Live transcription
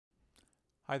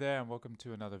Hi there and welcome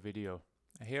to another video.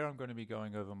 Here I'm going to be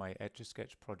going over my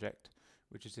Etch-a-Sketch project,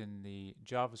 which is in the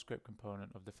JavaScript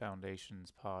component of the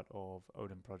Foundations part of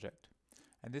Odin project.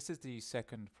 And this is the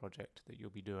second project that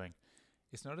you'll be doing.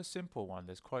 It's not a simple one,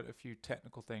 there's quite a few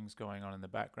technical things going on in the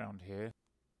background here.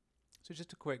 So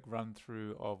just a quick run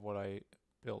through of what I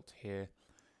built here.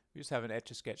 We just have an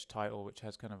Etch-a-Sketch title which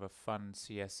has kind of a fun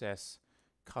CSS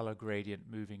color gradient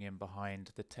moving in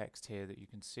behind the text here that you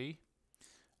can see.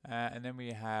 And then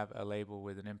we have a label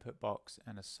with an input box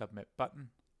and a submit button.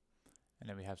 And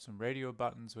then we have some radio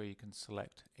buttons where you can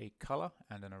select a color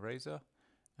and an eraser,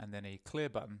 and then a clear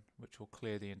button which will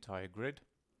clear the entire grid.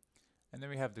 And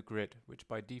then we have the grid, which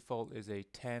by default is a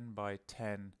 10 by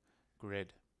 10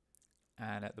 grid.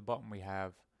 And at the bottom we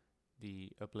have the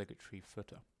obligatory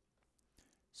footer.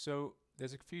 So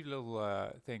there's a few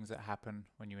little things that happen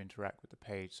when you interact with the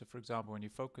page. So for example, when you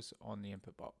focus on the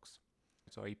input box,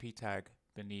 so a p tag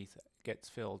beneath gets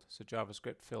filled, so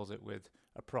JavaScript fills it with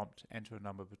a prompt, enter a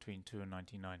number between 2 and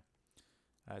 99.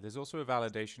 There's also a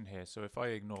validation here, so if I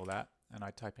ignore that and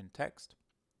I type in text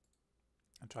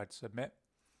and try to submit,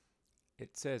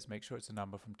 it says make sure it's a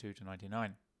number from 2 to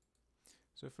 99.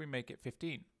 So if we make it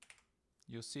 15,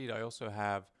 you'll see that I also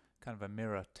have kind of a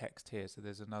mirror text here, so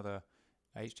there's another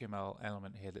HTML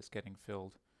element here that's getting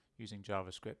filled using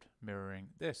JavaScript mirroring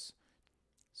this.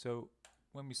 So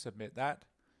when we submit that,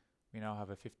 we now have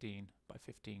a 15 by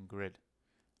 15 grid,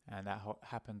 and that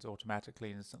happens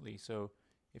automatically instantly. So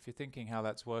if you're thinking how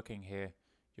that's working here,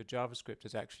 your JavaScript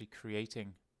is actually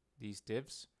creating these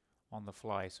divs on the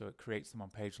fly, so it creates them on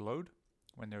page load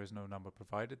when there is no number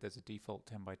provided. There's a default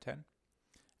 10 by 10,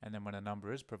 and then when a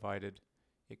number is provided,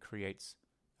 it creates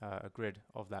a grid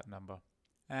of that number.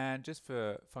 And just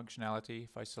for functionality,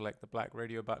 if I select the black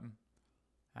radio button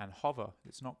and hover,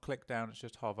 it's not click down, it's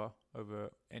just hover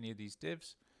over any of these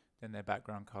divs, then their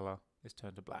background color is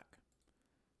turned to black.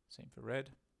 Same for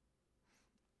red,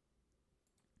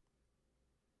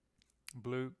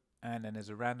 blue, and then there's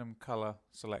a random color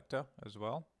selector as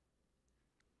well,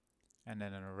 and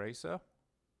then an eraser,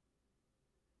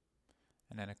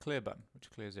 and then a clear button which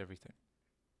clears everything.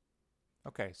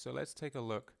 Okay, so let's take a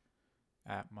look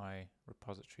at my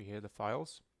repository here, the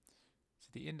files. So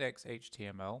the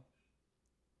index.html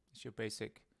is your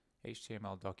basic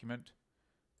HTML document.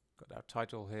 Got our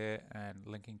title here and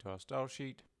linking to our style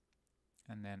sheet,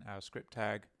 and then our script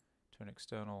tag to an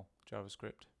external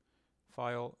JavaScript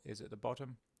file is at the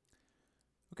bottom.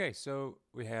 Okay, so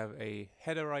we have a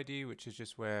header ID, which is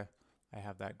just where I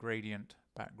have that gradient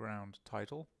background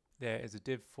title. There is a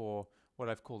div for what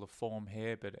I've called a form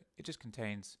here, but it just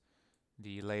contains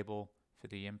the label for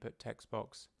the input text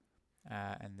box,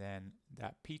 and then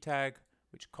that p tag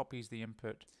which copies the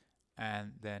input,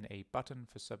 and then a button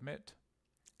for submit.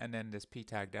 And then this p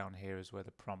tag down here is where the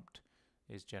prompt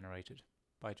is generated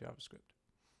by JavaScript.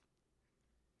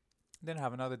 Then I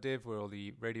have another div where all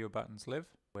the radio buttons live,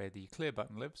 where the clear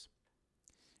button lives.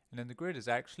 And then the grid is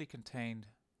actually contained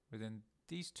within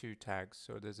these two tags.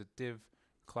 So there's a div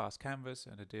class canvas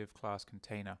and a div class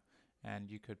container.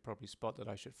 And you could probably spot that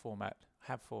I should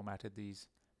have formatted these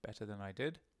better than I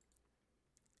did.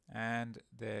 And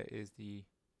there is the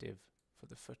div for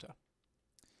the footer.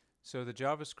 So the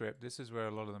JavaScript, this is where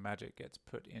a lot of the magic gets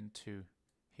put into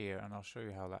here, and I'll show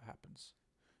you how that happens.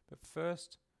 But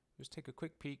first, let's take a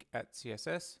quick peek at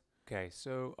CSS. Okay,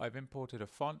 so I've imported a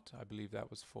font. I believe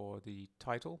that was for the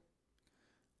title.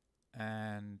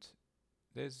 And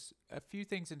there's a few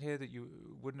things in here that you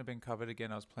wouldn't have been covered.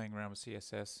 Again, I was playing around with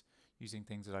CSS using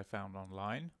things that I found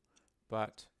online.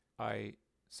 But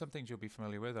some things you'll be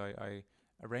familiar with. I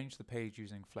arranged the page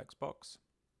using Flexbox.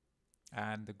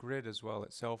 And the grid as well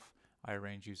itself, I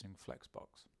arrange using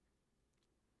Flexbox.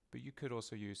 But you could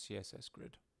also use CSS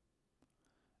grid.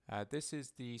 This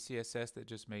is the CSS that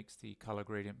just makes the color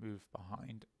gradient move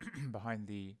behind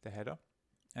the header.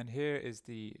 And here is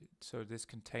this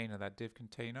container, that div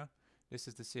container. This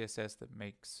is the CSS that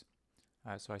makes,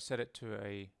 so I set it to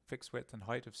a fixed width and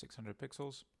height of 600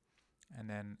 pixels, and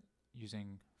then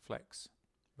using Flex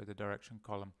with a direction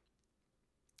column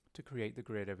to create the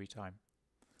grid every time.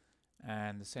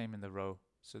 And the same in the row.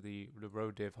 So the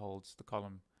row div holds the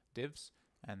column divs,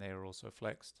 and they are also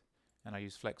flexed. And I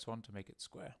use flex 1 to make it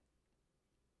square.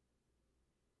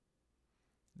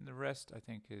 And the rest I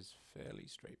think is fairly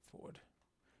straightforward.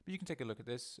 But you can take a look at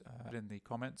this in the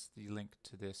comments, the link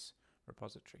to this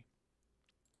repository.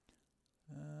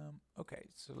 Okay,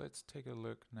 so let's take a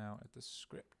look now at the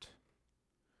script.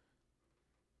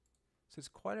 So there's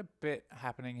quite a bit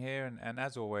happening here, and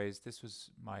as always, this was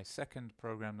my second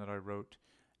program that I wrote,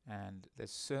 and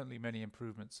there's certainly many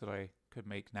improvements that I could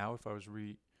make now if I was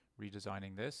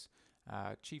redesigning this.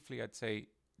 Chiefly, I'd say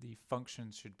the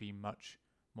functions should be much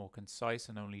more concise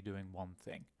and only doing one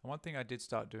thing. And one thing I did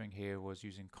start doing here was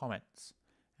using comments.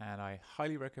 And I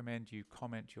highly recommend you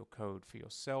comment your code for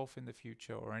yourself in the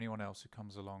future or anyone else who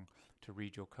comes along to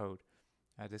read your code.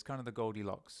 There's kind of the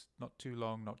Goldilocks, not too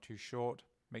long, not too short,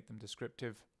 make them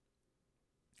descriptive.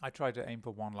 I try to aim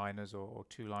for one-liners or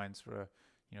 2 lines for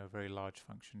a very large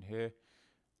function here,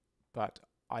 but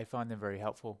I find them very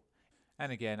helpful.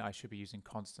 And again, I should be using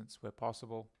constants where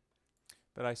possible.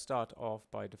 But I start off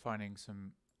by defining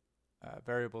some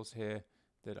variables here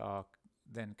that are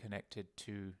then connected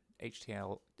to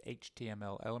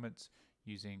HTML elements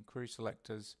using query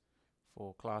selectors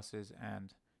for classes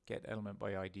and get element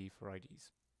by ID for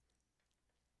IDs.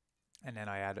 And then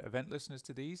I add event listeners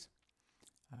to these.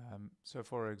 So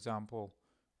for example,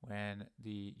 when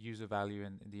the user value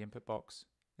in the input box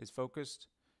is focused,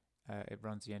 it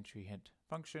runs the entry hint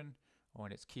function, or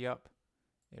when it's key up,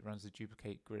 it runs the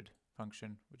duplicate grid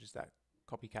function, which is that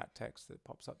copycat text that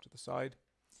pops up to the side.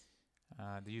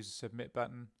 The user submit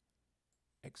button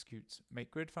executes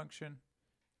make grid function,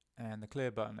 and the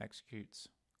clear button executes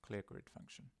clear grid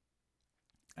function.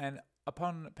 And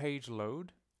upon page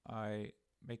load, I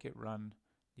make it run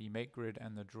the make grid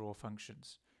and the draw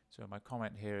functions. So in my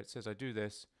comment here, it says I do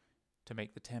this to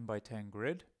make the 10 by 10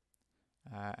 grid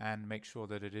and make sure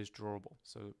that it is drawable.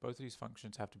 So both of these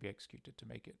functions have to be executed to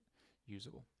make it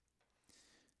usable.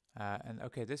 And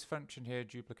okay, this function here,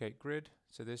 duplicate grid,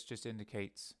 so this just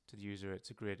indicates to the user it's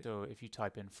a grid. So if you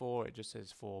type in 4, it just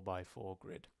says 4 by 4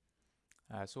 grid.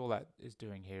 So all that is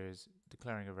doing here is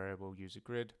declaring a variable user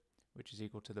grid, which is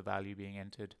equal to the value being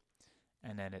entered,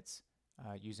 and then it's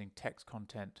using text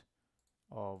content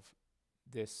of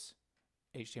this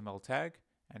HTML tag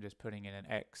and just putting in an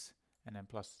X and then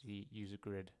plus the user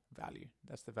grid value.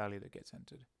 That's the value that gets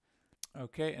entered.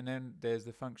 Okay, and then there's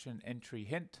the function entry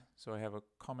hint. So I have a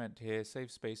comment here,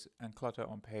 save space and clutter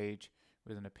on page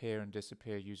with an appear and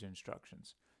disappear user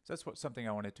instructions. So that's something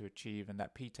I wanted to achieve, and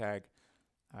that p tag,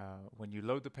 when you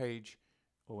load the page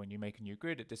or when you make a new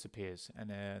grid, it disappears. And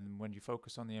then when you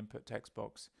focus on the input text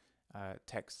box,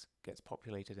 text gets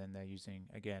populated in there using,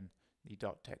 again, the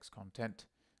 .text content.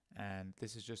 And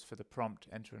this is just for the prompt,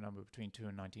 enter a number between 2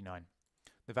 and 99.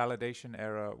 The validation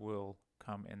error will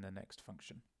come in the next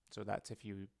function. So that's if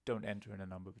you don't enter in a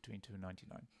number between 2 and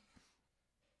 99.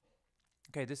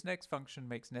 Okay, this next function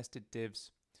makes nested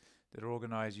divs that are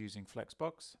organized using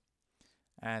flexbox,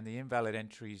 and the invalid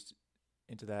entries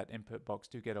into that input box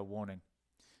do get a warning.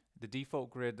 The default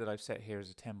grid that I've set here is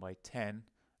a 10 by 10,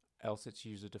 else it's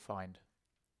user defined.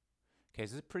 Okay,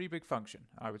 so this is a pretty big function.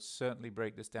 I would certainly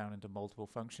break this down into multiple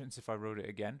functions if I wrote it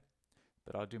again,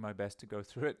 but I'll do my best to go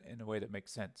through it in a way that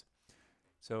makes sense.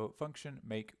 So function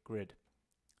make grid.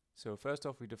 So first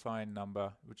off, we define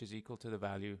number, which is equal to the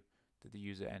value that the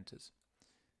user enters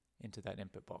into that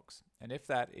input box. And if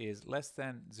that is less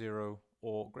than 0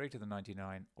 or greater than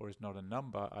 99 or is not a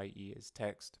number, i.e. is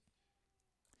text,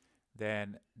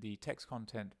 then the text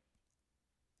content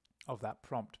of that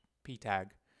prompt p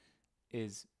tag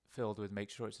is filled with make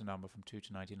sure it's a number from 2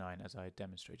 to 99 as I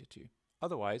demonstrated to you.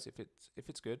 Otherwise, if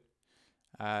it's good,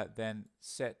 then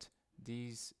set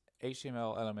these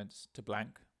HTML elements to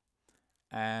blank,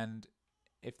 and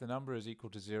if the number is equal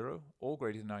to 0 or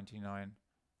greater than 99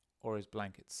 or is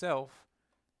blank itself,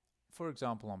 for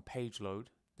example on page load,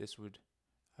 this would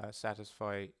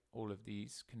satisfy all of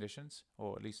these conditions,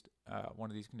 or at least one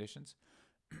of these conditions.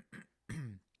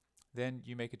 Then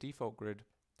you make a default grid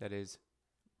that is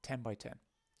 10 by 10.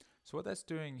 So what that's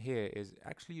doing here is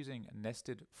actually using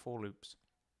nested for loops,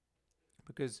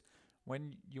 because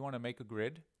when you want to make a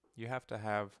grid, you have to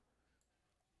have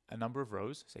a number of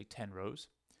rows, say 10 rows,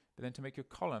 but then to make your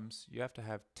columns, you have to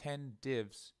have 10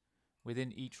 divs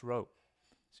within each row.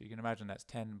 So you can imagine that's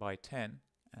 10 by 10,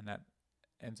 and that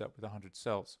ends up with 100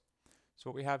 cells. So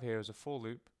what we have here is a for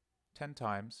loop 10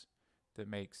 times that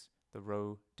makes the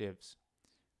row divs.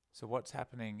 So what's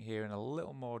happening here in a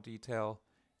little more detail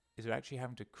is we're actually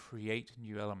having to create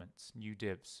new elements, new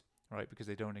divs, right? Because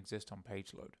they don't exist on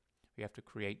page load. We have to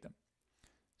create them.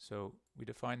 So we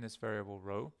define this variable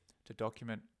row to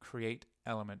document create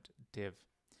element div,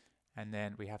 and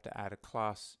then we have to add a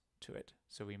class to it.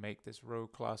 So we make this row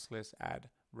class list add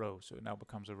row, so it now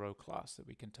becomes a row class that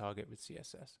we can target with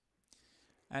CSS.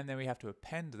 And then we have to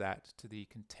append that to the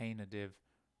container div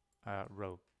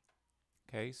row.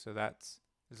 Okay, so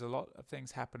there's a lot of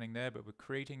things happening there, but we're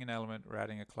creating an element, we're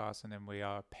adding a class, and then we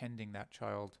are appending that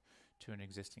child to an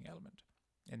existing element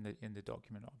in the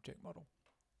document object model.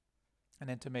 And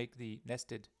then to make the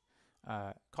nested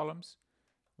columns,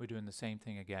 we're doing the same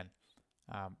thing again.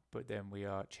 but then we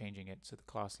are changing it so the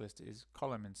class list is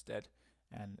column instead,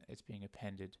 and it's being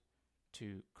appended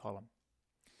to column.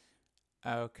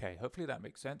 Okay, hopefully that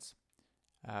makes sense.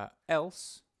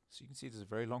 Else, so you can see there's a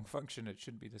very long function, it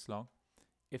shouldn't be this long.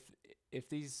 If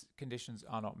these conditions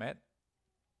are not met,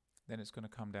 then it's going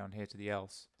to come down here to the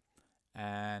else,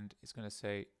 and it's going to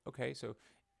say, okay, so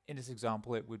in this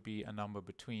example it would be a number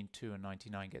between 2 and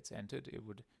 99 gets entered, it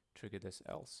would trigger this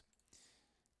else.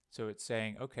 So it's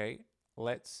saying, okay,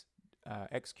 let's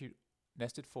execute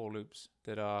nested for loops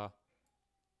that are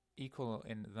equal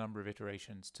in the number of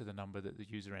iterations to the number that the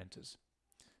user enters.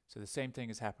 So the same thing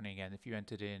is happening again. If you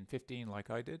entered in 15 like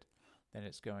I did, then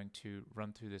it's going to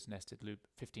run through this nested loop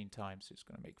 15 times. So it's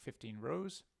going to make 15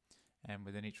 rows, and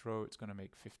within each row it's going to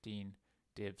make 15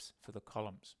 divs for the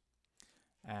columns.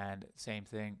 And same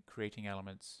thing, creating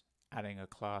elements, adding a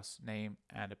class name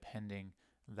and appending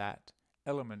that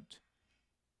element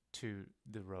to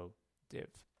the row div.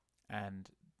 And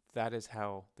that is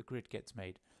how the grid gets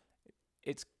made.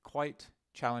 It's quite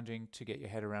challenging to get your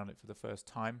head around it for the first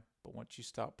time, but once you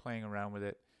start playing around with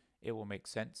it, it will make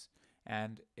sense.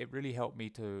 And it really helped me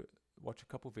to watch a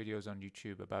couple videos on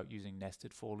YouTube about using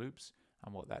nested for loops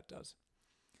and what that does.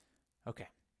 Okay,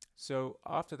 so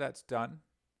after that's done,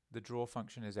 the draw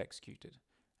function is executed.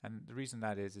 And the reason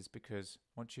that is because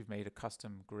once you've made a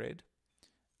custom grid,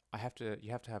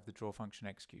 you have to have the draw function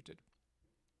executed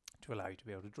to allow you to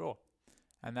be able to draw.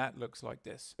 And that looks like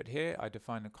this. But here I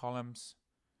define the columns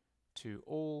to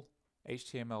all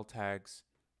HTML tags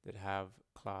that have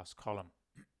class column.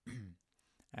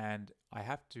 And I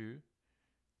have to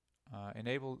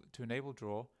enable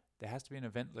draw, there has to be an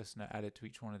event listener added to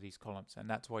each one of these columns, and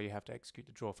that's why you have to execute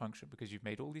the draw function, because you've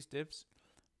made all these divs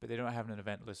but they don't have an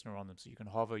event listener on them, so you can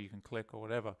hover, you can click or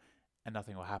whatever and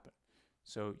nothing will happen.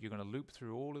 So you're going to loop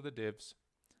through all of the divs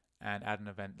and add an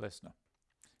event listener.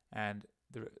 And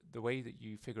the way that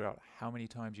you figure out how many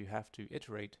times you have to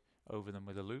iterate over them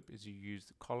with a loop is you use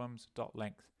the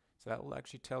columns.length. So that will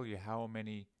actually tell you how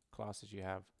many classes you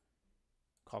have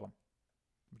column,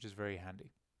 which is very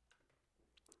handy.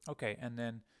 Okay, and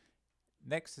then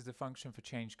next is the function for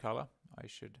change color. I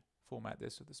should format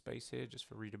this with a space here just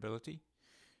for readability.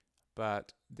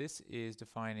 But this is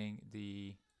defining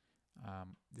the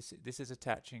this is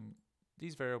attaching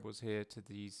these variables here to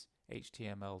these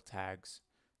HTML tags.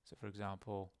 So for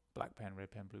example, black pen,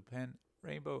 red pen, blue pen,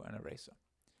 rainbow, and eraser.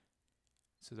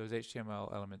 So those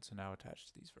HTML elements are now attached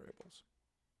to these variables.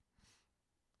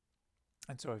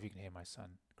 And sorry if you can hear my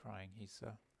son crying.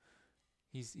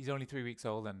 He's only 3 weeks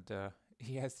old, and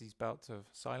he has these bouts of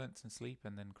silence and sleep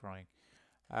and then crying.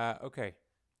 Okay,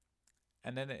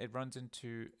 and then it runs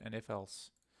into an if-else.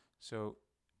 So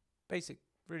basic,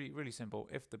 really simple.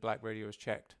 If the black radio is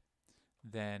checked,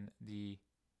 then the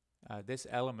this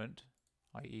element,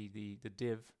 i.e. the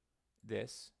div,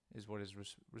 this is what is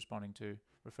referring to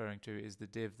is the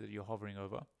div that you're hovering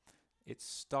over. Its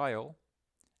style,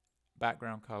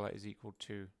 background color, is equal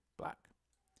to black.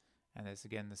 And it's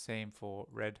again the same for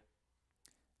red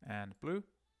and blue.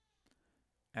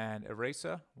 And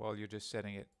eraser, well, you're just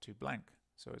setting it to blank,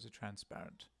 so it's a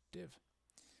transparent div.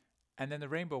 And then the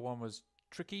rainbow one was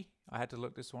tricky. I had to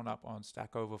look this one up on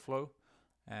Stack Overflow,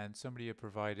 and somebody had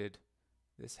provided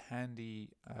this handy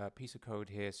piece of code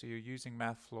here. So you're using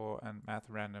MathFloor and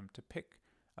MathRandom to pick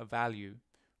a value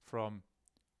from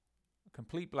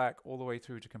complete black all the way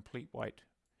through to complete white,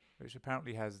 which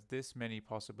apparently has this many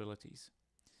possibilities.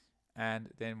 And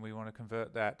then we want to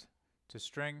convert that to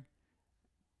string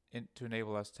to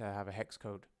enable us to have a hex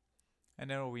code. And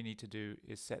then all we need to do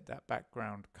is set that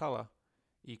background color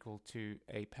equal to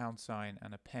a £,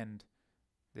 and append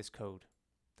this code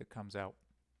that comes out.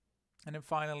 And then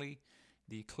finally,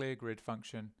 the clear grid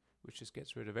function, which just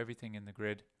gets rid of everything in the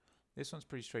grid. This one's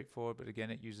pretty straightforward, but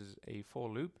again, it uses a for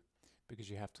loop because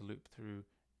you have to loop through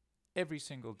every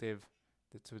single div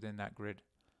that's within that grid.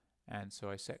 And so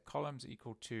I set columns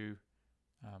equal to,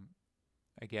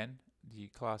 again, the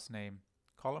class name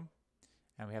column,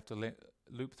 and we have to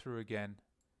loop through again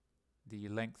the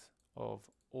length of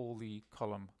all the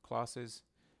column classes,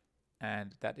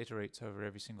 and that iterates over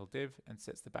every single div and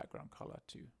sets the background color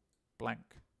to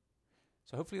blank.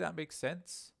 So hopefully that makes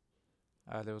sense.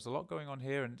 There was a lot going on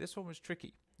here, and this one was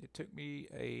tricky. It took me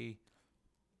a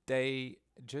day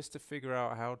just to figure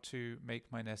out how to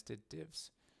make my nested divs.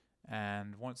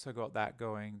 And once I got that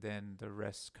going, then the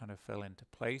rest kind of fell into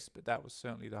place. But that was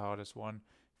certainly the hardest one,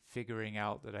 figuring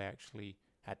out that I actually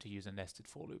had to use a nested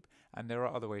for loop. And there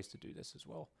are other ways to do this as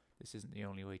well. This isn't the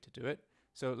only way to do it.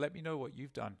 So let me know what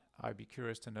you've done. I'd be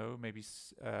curious to know. Maybe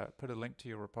put a link to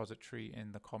your repository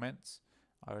in the comments.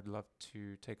 I would love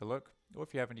to take a look. Or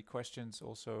if you have any questions,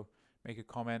 also make a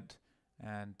comment,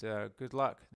 and good luck.